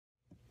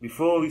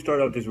Before we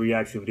start out this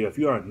reaction video, if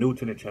you are new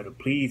to the channel,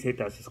 please hit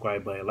that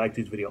subscribe button, like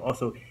this video.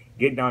 Also,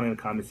 get down in the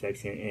comment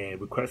section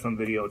and request some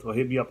videos or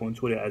hit me up on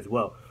Twitter as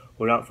well.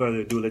 Without further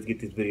ado, let's get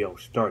this video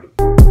started.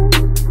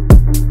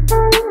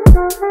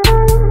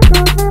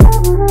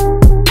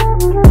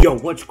 Yo,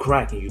 what's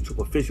cracking, YouTube?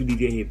 Official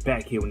DJ here,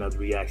 back here with another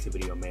reaction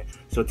video, man.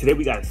 So today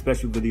we got a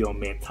special video,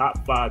 man.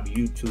 Top 5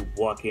 YouTube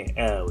walking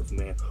L's,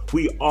 man.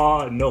 We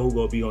all know who's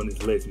gonna be on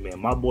this list, man.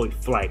 My boy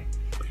Flight.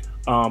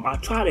 I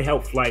try to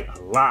help Flight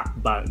a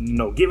lot by,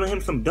 giving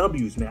him some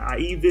W's, man. I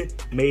even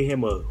made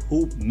him a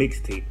hoop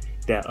mixtape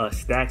that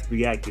Stacks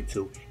reacted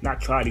to. Not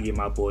try to get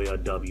my boy a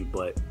W,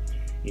 but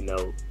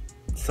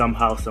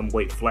somehow, some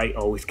way, Flight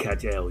always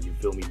catch L's, you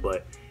feel me?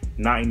 But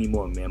not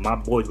anymore, man. My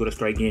boy's gonna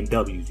start getting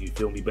W's, you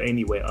feel me? But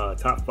anyway,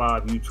 top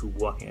 5 YouTube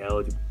walking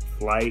L's.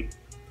 Flight.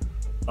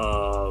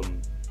 I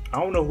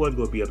don't know who's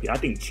gonna be up here. I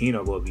think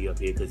CHINO gonna be up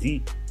here because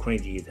he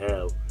cringy as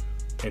hell.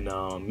 And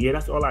yeah,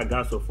 that's all I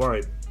got so far.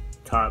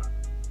 Top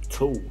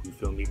 2, you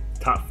feel me?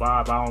 Top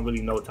 5, I don't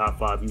really know top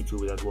 5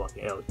 YouTubers that's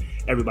walking L's.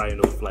 Everybody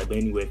knows Flight. But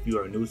anyway, if you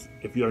are new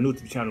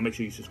to the channel, make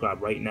sure you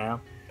subscribe right now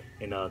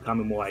and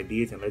comment more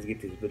ideas, and let's get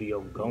this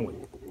video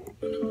going.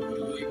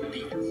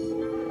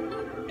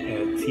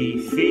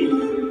 TC.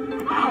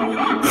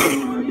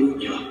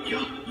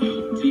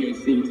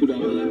 THC, $2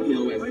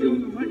 POSC.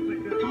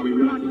 How we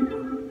rocking?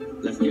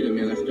 Let's get it,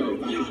 man. Let's go.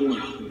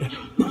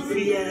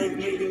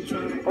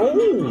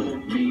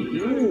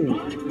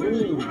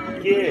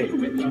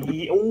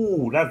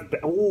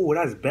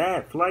 That's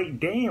bad. Flight,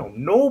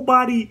 damn.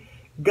 Nobody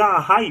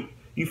got hype.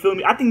 You feel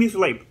me? I think this is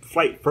like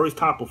Flight first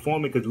time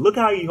performing, because look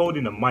how he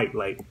holding the mic,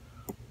 like,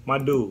 my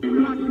dude.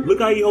 Look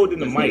how he holding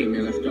the mic.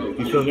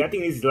 You feel me? I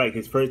think this is like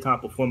his first time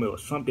performing or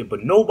something,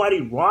 but nobody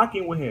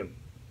rocking with him.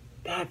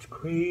 That's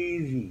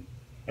crazy.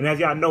 And as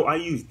y'all know, I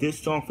use this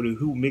song for the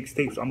Hoop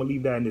mixtape, so I'm gonna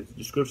leave that in the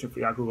description for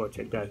y'all to go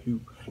check that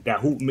Hoop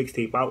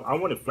mixtape out. I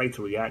wanted Flight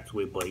to react to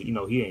it, but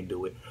he ain't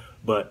do it.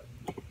 But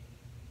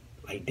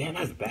like, damn,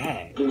 that's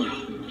bad.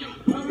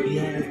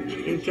 Yeah,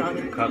 they trying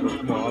to cover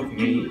off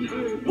me.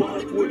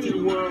 What would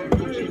you want?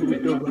 Put you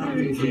with the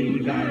Robin G.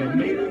 Gotta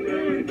make $1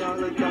 million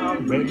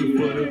job, ready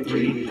for the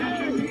 3.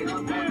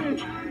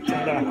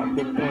 Try to hop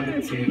up on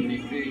the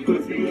team.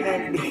 Pussy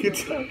ass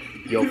nigga.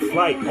 Yo,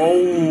 Flight.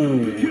 Oh,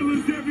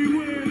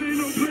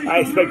 I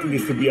expected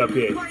this to be up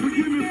here.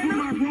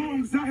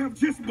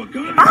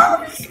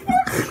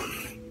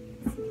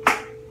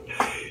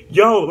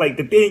 Yo, like,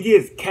 the thing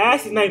is,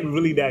 Cash is not even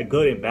really that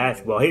good in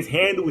basketball. His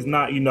handle is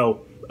not,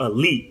 elite.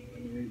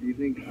 Do you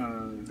think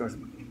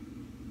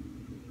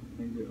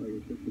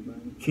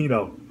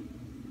CHINO.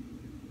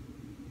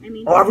 I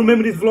mean, I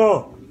remember this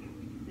vlog.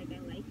 Like, I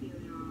like you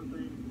and all,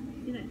 but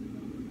see that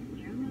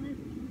hair on my lip?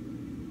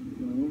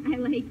 No. I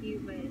like you,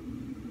 but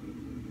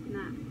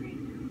not right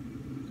now.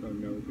 So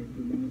no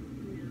picture bad?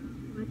 No.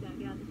 Watch out,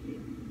 get out the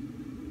street.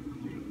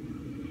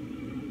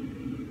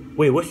 Right.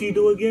 Wait, what's she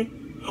do again?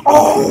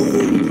 Oh,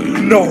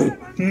 no.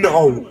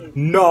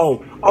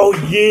 Oh,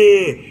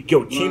 yeah.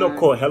 Yo, CHINO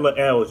caught hella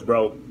L's,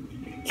 bro.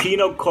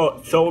 CHINO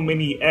caught so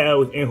many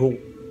L's in who.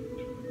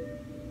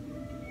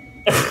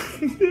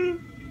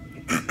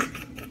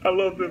 I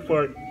love this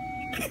part.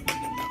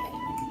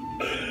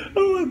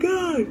 Oh, my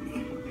God.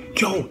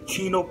 Yo,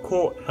 CHINO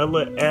caught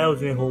hella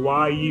L's in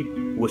Hawaii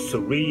with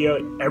Saria,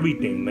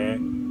 everything,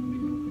 man.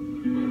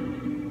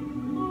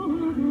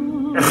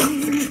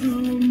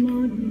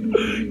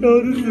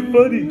 Yo, this is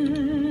funny.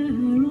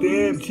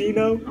 Damn,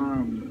 CHINO.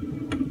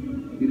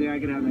 You think I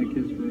could have that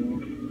kiss for real?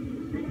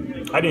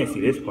 I didn't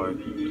see this part.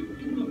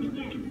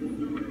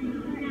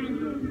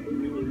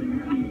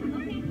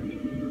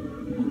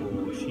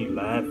 Oh, she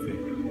laughing.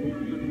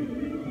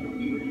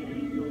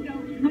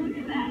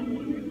 What's that?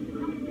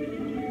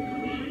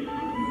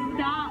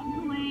 Stop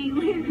playing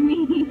with me.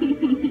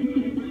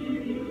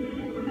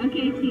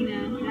 Okay,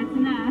 CHINO, that's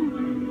enough.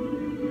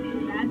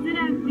 That's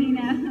enough,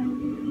 CHINO.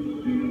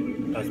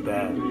 That's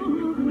bad.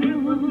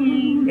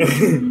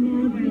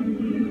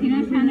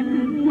 CHINO's trying to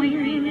prove a point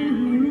right now. I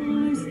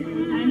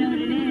don't know what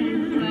it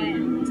is, but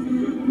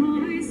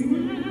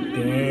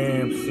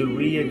Damn,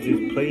 Saria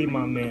just played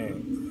my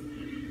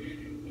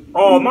man.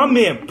 Oh, my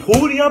man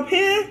Poudii up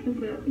here?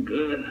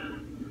 Good.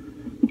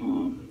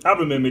 I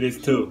remember this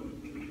too.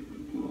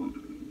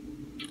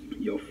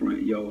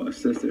 Your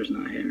sister's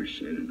not here and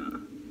shit, and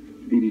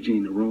DDG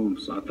in the room,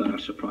 so I thought I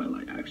should probably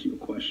like ask you a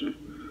question.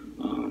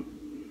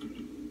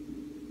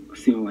 I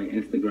see on like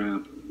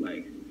Instagram,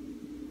 like,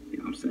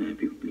 what I'm saying,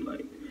 people be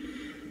like,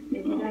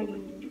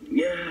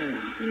 yeah.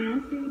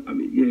 I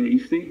mean, yeah, you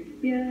see?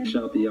 yeah.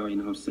 Shout out to y'all,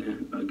 what I'm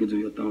saying? Give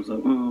you a thumbs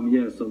up.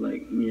 Yeah, so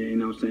like, yeah,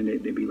 what I'm saying?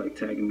 They be like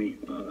tagging me.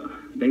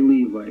 They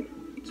leave like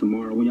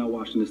tomorrow. When y'all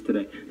watching this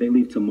today, they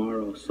leave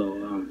tomorrow.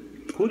 So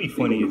Poudii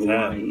funny as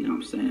hell. You know what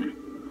I'm saying?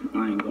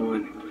 I ain't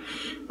going.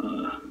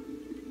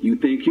 You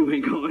think you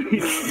ain't going? You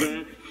know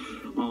what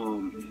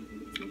I'm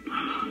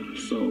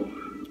saying? So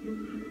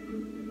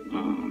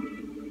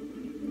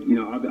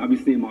I'll be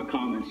seeing my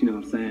comments, you know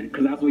what I'm saying?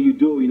 Because that's what you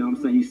do, you know what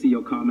I'm saying? You see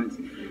your comments.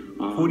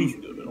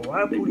 Poudii,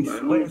 why Poudii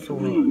sweating so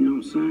long? You know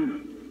what I'm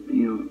saying?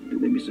 You know,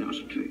 they be saying I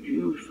should take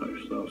you type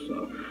stuff.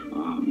 So,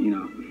 you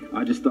know,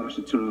 I just thought I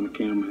should turn on the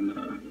camera and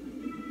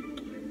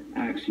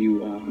ask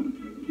you,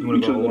 you wanna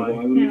go Hawaii?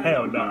 With me?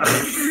 Hell no. Nah.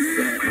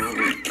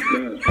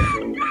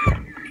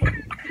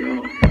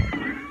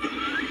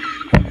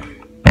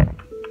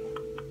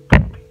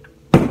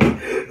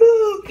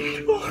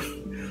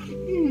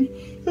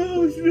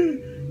 Oh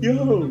shit.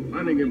 Yo.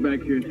 My nigga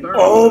back here third.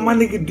 Oh, my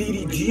nigga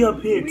DDG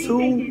up here too.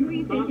 Who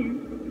you taking?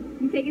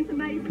 You taking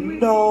somebody somewhere?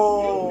 No.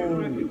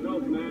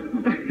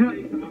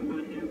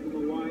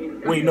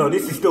 Wait, no,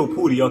 this is still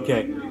Poudii,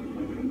 okay.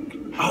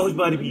 I was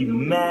about to be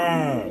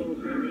mad.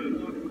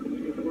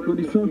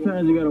 Poudii,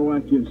 sometimes you gotta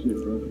watch your shit,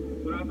 bro.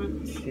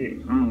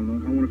 Shit. I don't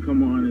know. I wanna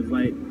come on as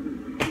like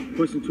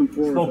pushing too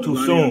forward. Spoke too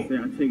Say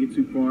soon. I take it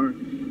too far.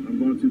 I'm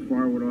going too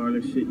far with all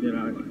this shit that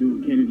I do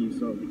with Kennedy,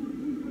 so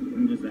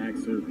I'm just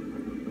ask her.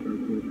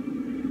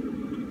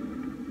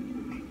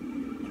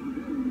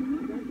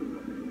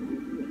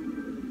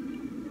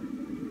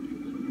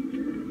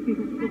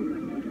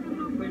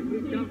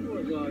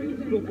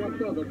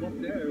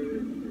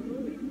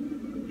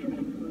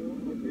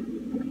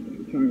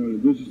 Trying to go to the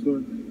grocery store?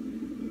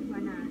 Why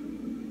not?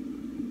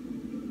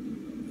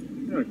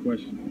 I got a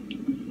question.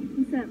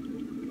 What's up?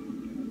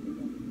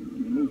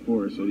 Move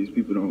forward so these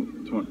people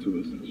don't talk to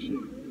us and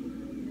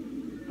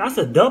shit. That's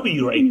a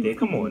W right there.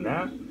 Come on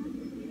now.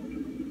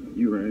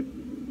 You right.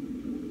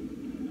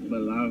 But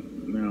I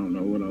don't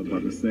know what I was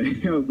about to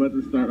say. I was about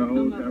to start a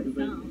whole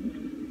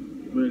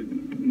conversation. But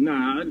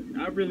nah,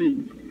 I've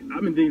been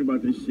thinking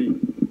about this shit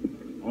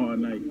all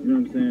night. You know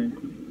what I'm saying?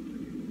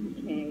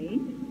 Okay.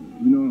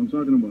 You know what I'm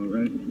talking about,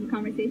 right? The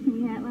conversation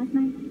we had last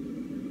night?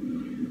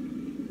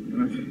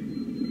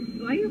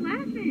 Why are you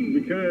laughing?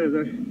 Because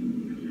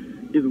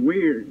it's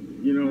weird,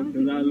 you know,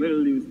 because I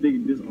literally was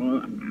thinking this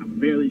all. I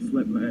barely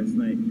slept last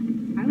night.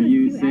 I was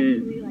was too,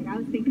 actually. Like, I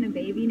was thinking of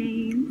baby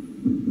names.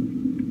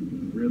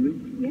 Really?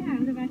 Yeah,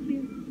 what about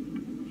you?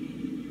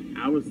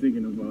 I was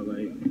thinking about,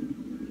 like,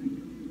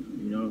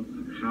 you know,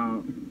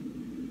 how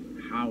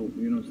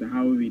you know what I'm saying,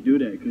 how would we do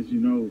that? Because, you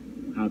know,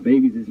 how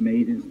babies is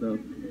made and stuff.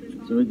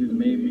 So it just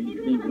made me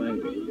think,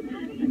 like,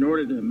 in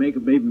order to make a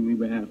baby, we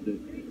would have to,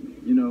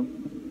 you know,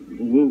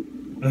 whoop.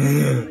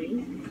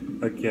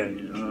 Okay. I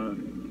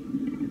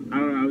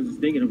don't know, I was just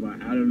thinking about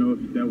it. I don't know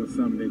if that was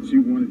something that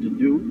you wanted to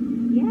do.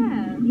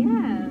 Yeah.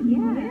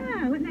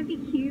 Wouldn't that be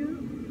cute?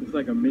 It's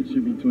like a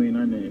mixture between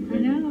our names. I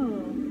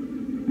know.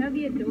 That'd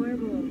be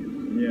adorable.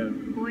 Yeah.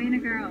 Boy and a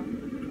girl.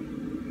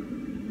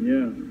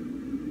 Yeah.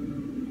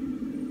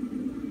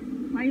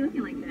 Why are you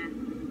looking like that?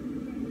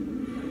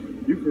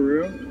 You for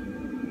real?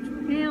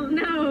 Hell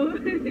no.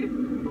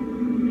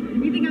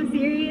 You think I'm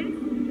serious?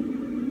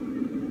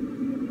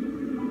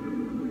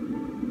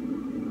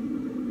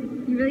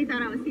 You really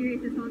thought I was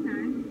serious this whole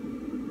time?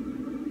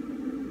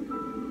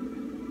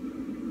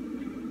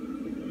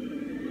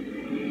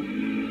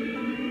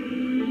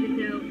 It's a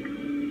joke.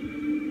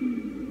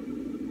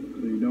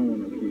 So you don't want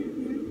no kids?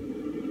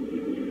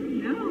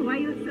 No, why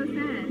you look so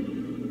sad?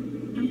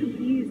 I'm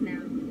confused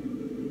now.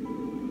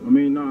 I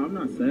mean, no, I'm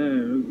not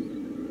sad.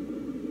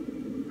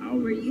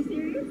 Were you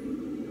serious?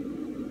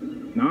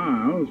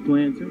 Nah, I was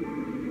playing too.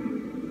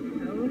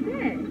 Oh,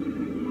 okay.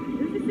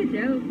 It was just a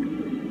joke.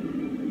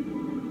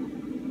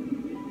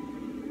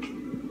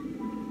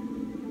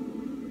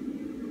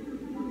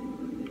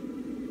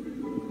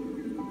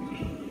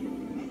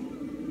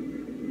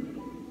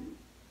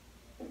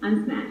 I'm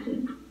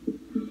smashing.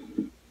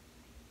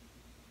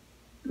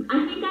 I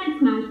think I'd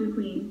smash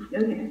McQueen.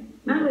 Okay.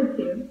 I would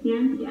too.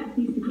 Yeah? Yeah,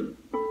 he's super.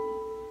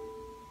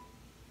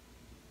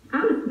 I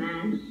would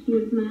smash. He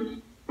would smash.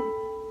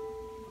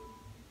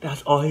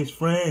 That's all his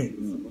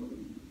friends.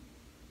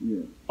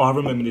 Yeah. Oh, I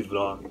remember this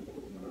vlog.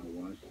 When I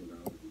watched it, I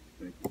was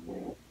expecting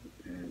to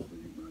pass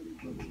anybody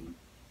but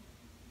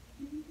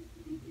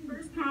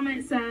First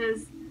comment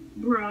says,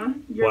 bruh,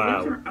 your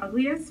Wow. lips are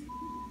ugly as f.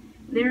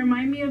 They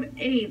remind me of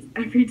AIDS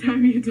every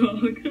time you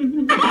talk.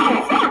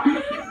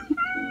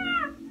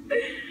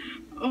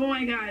 Oh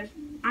my gosh.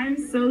 I'm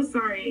so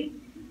sorry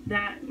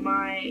that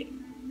my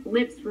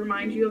lips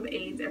remind you of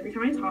AIDS every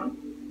time I talk.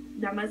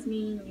 That must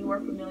mean you are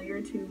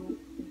familiar to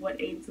what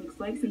AIDS looks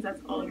like, since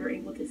that's all you're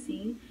able to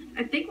see.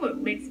 I think what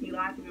makes me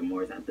laugh even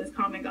more is that this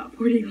comment got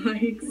 40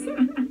 likes.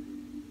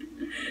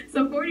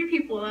 So 40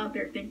 people out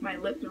there think my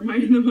lips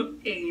remind them of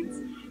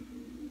AIDS.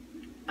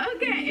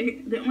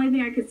 Okay, the only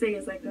thing I could say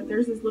is like that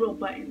there's this little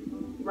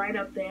button right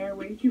up there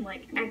where you can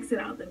like exit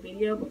out the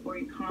video before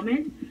you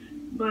comment.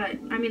 But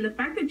I mean, the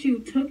fact that you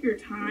took your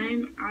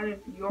time out of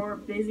your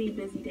busy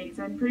days,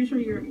 I'm pretty sure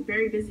you're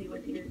very busy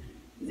with your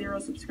 0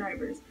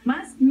 subscribers,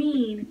 must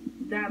mean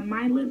that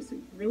my lips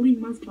really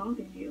must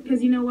bother you.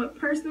 Because you know what,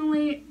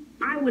 personally,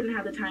 I wouldn't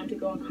have the time to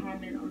go and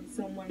comment on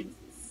someone's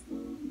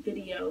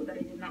video that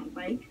I did not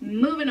like.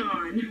 Moving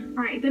on.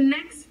 Alright, the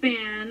next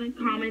fan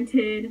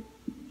commented,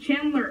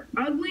 Chandler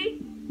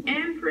ugly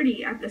and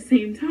pretty at the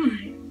same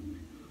time.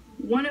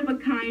 One of a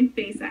kind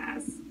face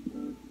ass.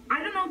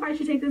 I don't know if I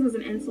should take this as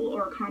an insult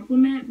or a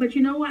compliment, but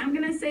you know what? I'm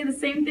gonna say the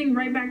same thing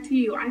right back to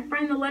you. I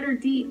find the letter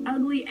D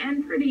ugly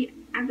and pretty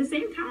at the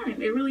same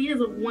time, it really is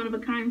a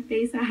one-of-a-kind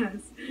face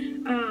ass.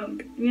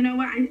 You know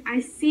what? I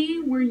see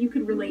where you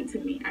could relate to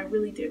me. I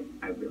really do.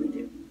 I really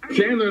do.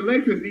 Chandler and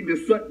Alexis need to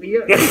suck me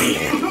up. Of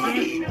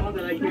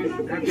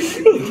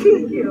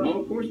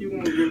course you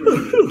won't give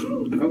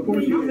it. Of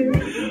course you won't.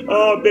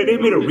 Oh man, they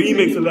made a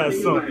remix of that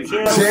song.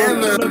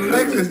 Chandler and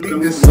Alexis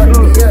need to suck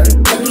me up.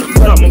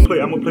 I'm gonna play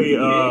as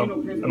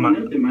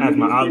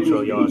my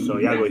outro, y'all. So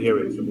y'all go hear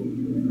it.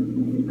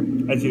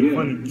 That's it,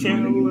 funny.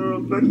 Chandler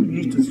and Alexis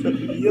need to suck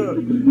me up.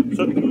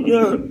 Suck me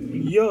up.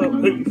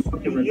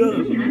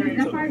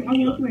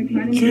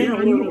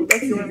 Chandler and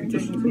Alexis need to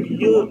suck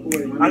me up.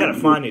 I gotta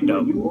find it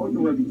though.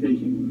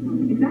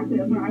 Exactly,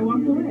 that's why I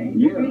walked away.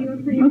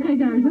 Yeah. Okay,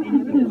 guys.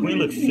 Queen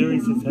looks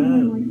serious as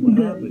hell. What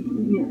happened?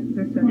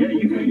 Yeah,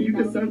 you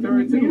can suck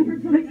her too.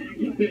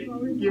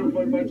 Give a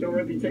fuck about your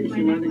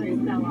reputation, my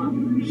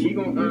nigga. She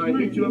gonna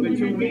hit you up in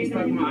 2 weeks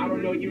talking about I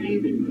don't know you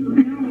either.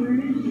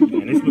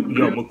 Man, this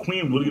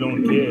McQueen really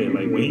don't care.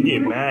 Like when he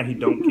get mad, he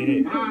don't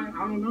care. I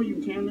don't know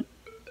you, Chandler.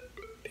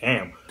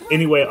 Damn.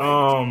 Anyway,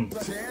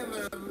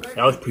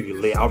 that was pretty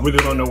lit. I really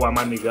don't know why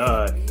my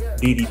nigga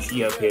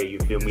DDG up here. You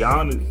feel me?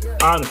 I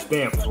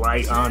understand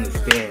Flight. I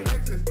understand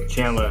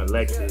Chandler and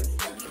Alexis.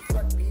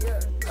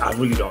 I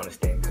really don't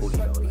understand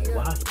Poudii though. Like,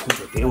 why is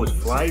Poudii? There was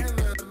Flight,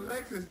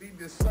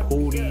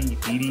 Poudii,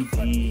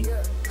 DDG,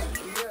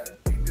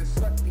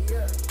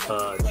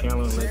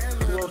 Chandler and Alexis.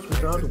 Who else was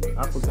the other one? I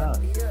forgot.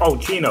 Oh,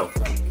 CHINO.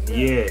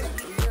 Yeah,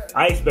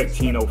 I expect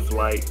CHINO,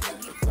 Flight,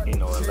 you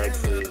know,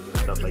 Alexis and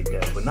stuff like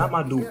that, but not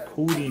my dude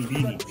Poudii and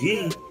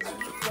DDG.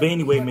 But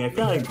anyway, man, if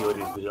y'all enjoyed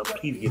this video,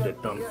 please give it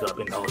a thumbs up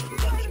and also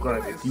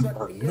subscribe if you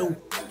are new.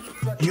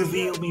 You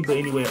feel me? But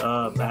anyway,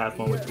 I have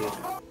fun with this.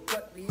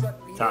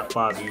 Top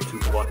 5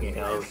 YouTube walking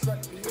L's.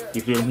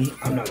 You feel me?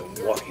 I'm not a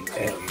walking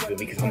L, you feel me?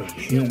 Because I'm a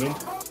human.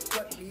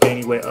 But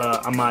anyway,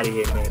 I'm out of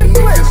here, man.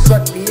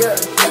 Suck me up,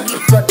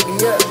 suck me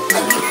up,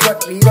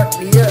 suck me up,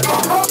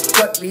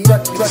 suck me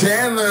up.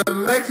 Chandler and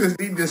Alexis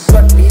need to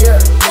suck me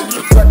up,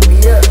 suck me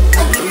up,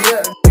 suck me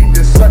up.